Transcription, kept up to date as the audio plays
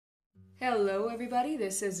Hello, everybody.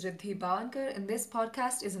 This is Riddhi Bavankar, and this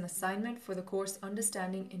podcast is an assignment for the course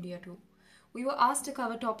Understanding India 2. We were asked to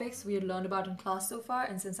cover topics we had learned about in class so far,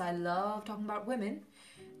 and since I love talking about women,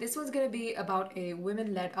 this one's going to be about a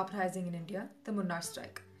women led uprising in India, the Munnar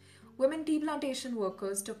strike. Women tea plantation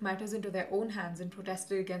workers took matters into their own hands and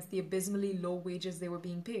protested against the abysmally low wages they were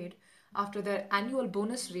being paid after their annual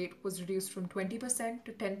bonus rate was reduced from 20%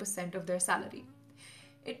 to 10% of their salary.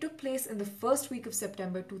 It took place in the first week of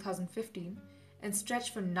September 2015 and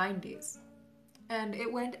stretched for 9 days. And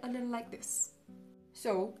it went a little like this.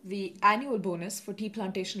 So, the annual bonus for tea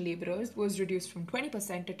plantation labourers was reduced from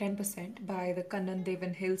 20% to 10% by the Kannan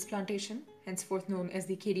Devan Hills Plantation, henceforth known as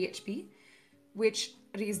the KDHP, which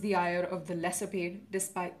raised the ire of the lesser paid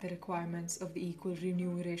despite the requirements of the Equal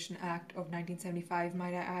Remuneration Act of 1975,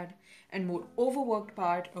 might I add, and more overworked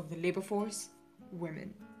part of the labour force,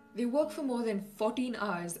 women. They work for more than 14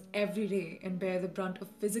 hours every day and bear the brunt of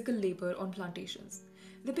physical labour on plantations.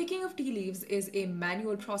 The picking of tea leaves is a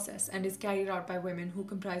manual process and is carried out by women who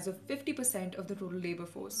comprise of 50% of the total labour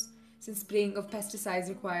force, since spraying of pesticides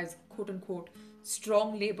requires quote-unquote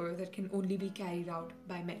strong labour that can only be carried out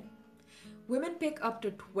by men. Women pick up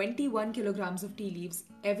to 21 kilograms of tea leaves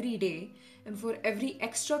every day, and for every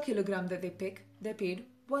extra kilogram that they pick, they're paid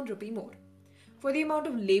 1 rupee more. For the amount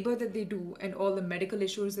of labour that they do and all the medical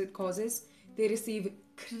issues it causes, they receive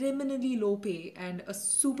criminally low pay and a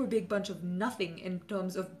super big bunch of nothing in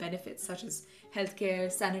terms of benefits such as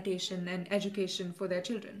healthcare, sanitation, and education for their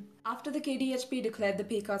children. After the KDHP declared the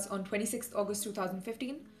pay cuts on 26 August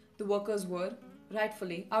 2015, the workers were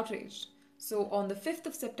rightfully outraged. So on the 5th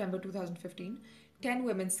of September 2015, 10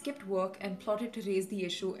 women skipped work and plotted to raise the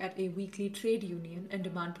issue at a weekly trade union and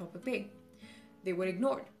demand proper pay. They were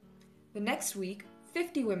ignored. The next week,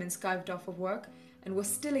 50 women skived off of work and were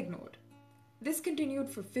still ignored. This continued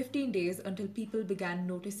for 15 days until people began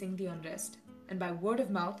noticing the unrest, and by word of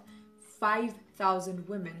mouth, 5,000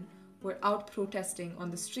 women were out protesting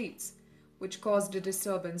on the streets, which caused a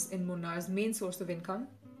disturbance in Munnar's main source of income,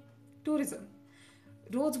 tourism.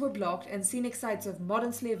 Roads were blocked and scenic sites of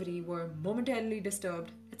modern slavery were momentarily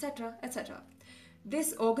disturbed, etc., etc.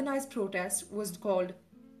 This organized protest was called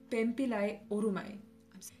Pempilai Orumai.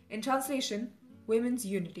 In translation, Women's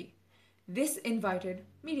Unity. This invited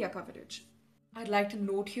media coverage. I'd like to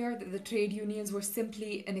note here that the trade unions were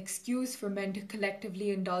simply an excuse for men to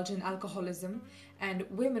collectively indulge in alcoholism, and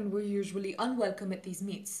women were usually unwelcome at these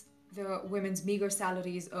meets. The women's meagre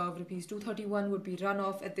salaries of Rs 231 would be run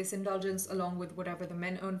off at this indulgence along with whatever the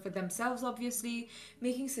men earned for themselves, obviously,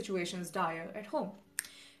 making situations dire at home.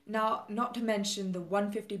 Now, not to mention the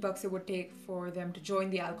 150 bucks it would take for them to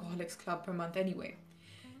join the Alcoholics Club per month anyway.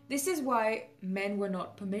 This is why men were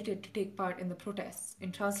not permitted to take part in the protests.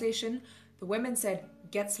 In translation, the women said,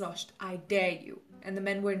 "Get sloshed, I dare you," and the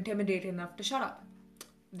men were intimidated enough to shut up.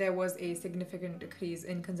 There was a significant decrease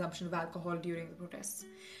in consumption of alcohol during the protests.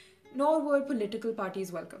 Nor were political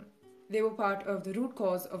parties welcome. They were part of the root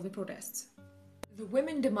cause of the protests. The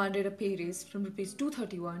women demanded a pay raise from Rs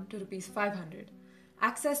 231 to Rs 500,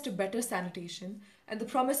 access to better sanitation, and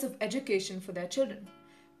the promise of education for their children,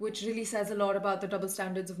 which really says a lot about the double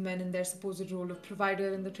standards of men in their supposed role of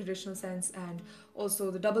provider in the traditional sense, and also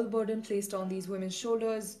the double burden placed on these women's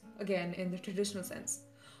shoulders, again in the traditional sense.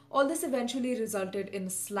 All this eventually resulted in a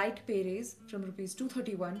slight pay raise from Rs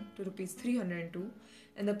 231 to Rs 302,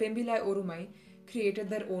 and the Pembilai Orumai created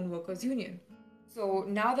their own workers' union. So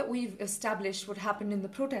now that we've established what happened in the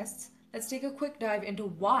protests, let's take a quick dive into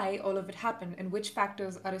why all of it happened and which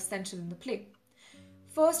factors are essential in the play.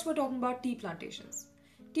 First, we're talking about tea plantations.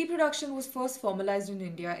 Tea production was first formalized in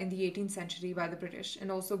India in the 18th century by the British and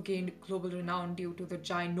also gained global renown due to the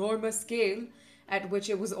ginormous scale at which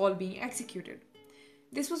it was all being executed.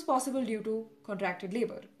 This was possible due to contracted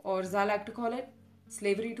labor, or as I like to call it,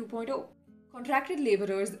 slavery 2.0. Contracted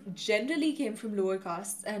laborers generally came from lower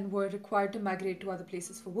castes and were required to migrate to other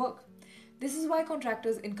places for work. This is why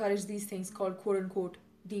contractors encouraged these things called quote-unquote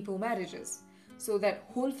depot marriages, so that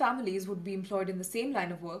whole families would be employed in the same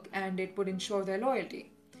line of work and it would ensure their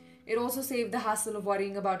loyalty. It also saved the hassle of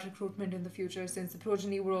worrying about recruitment in the future since the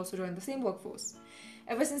progeny would also join the same workforce.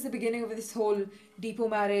 Ever since the beginning of this whole depot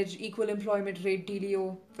marriage, equal employment rate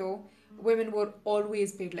dealio, though, women were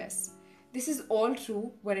always paid less. This is all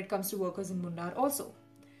true when it comes to workers in Munnar also.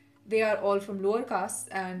 They are all from lower castes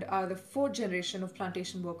and are the fourth generation of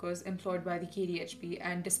plantation workers employed by the KDHP,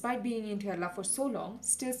 and despite being in Kerala for so long,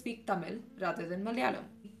 still speak Tamil rather than Malayalam.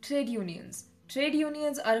 Trade unions. Trade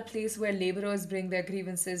unions are a place where labourers bring their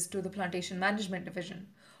grievances to the plantation management division.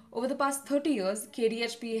 Over the past 30 years,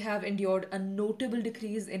 KDHP have endured a notable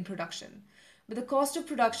decrease in production, but the cost of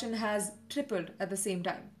production has tripled at the same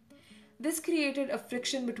time. This created a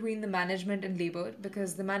friction between the management and labor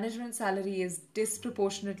because the management salary is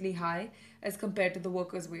disproportionately high as compared to the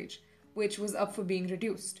worker's wage, which was up for being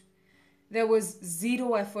reduced. There was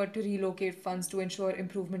zero effort to relocate funds to ensure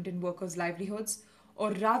improvement in workers' livelihoods,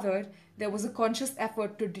 or rather, there was a conscious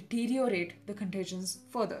effort to deteriorate the conditions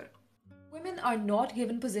further. Women are not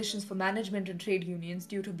given positions for management in trade unions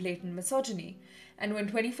due to blatant misogyny, and when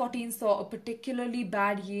 2014 saw a particularly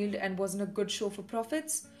bad yield and wasn't a good show for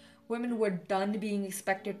profits, women were done being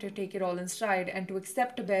expected to take it all in stride and to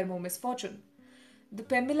accept to bear more misfortune. The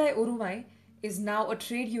Pembilai Orumai is now a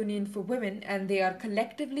trade union for women, and they are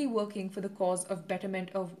collectively working for the cause of betterment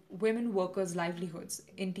of women workers' livelihoods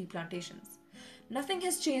in tea plantations. Nothing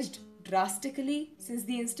has changed drastically since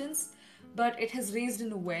the instance, but it has raised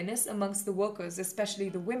an awareness amongst the workers, especially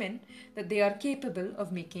the women, that they are capable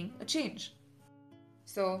of making a change.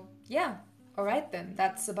 So, yeah, alright then,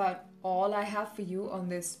 that's about all I have for you on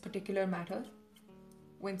this particular matter.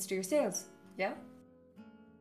 Wins to your sales, yeah?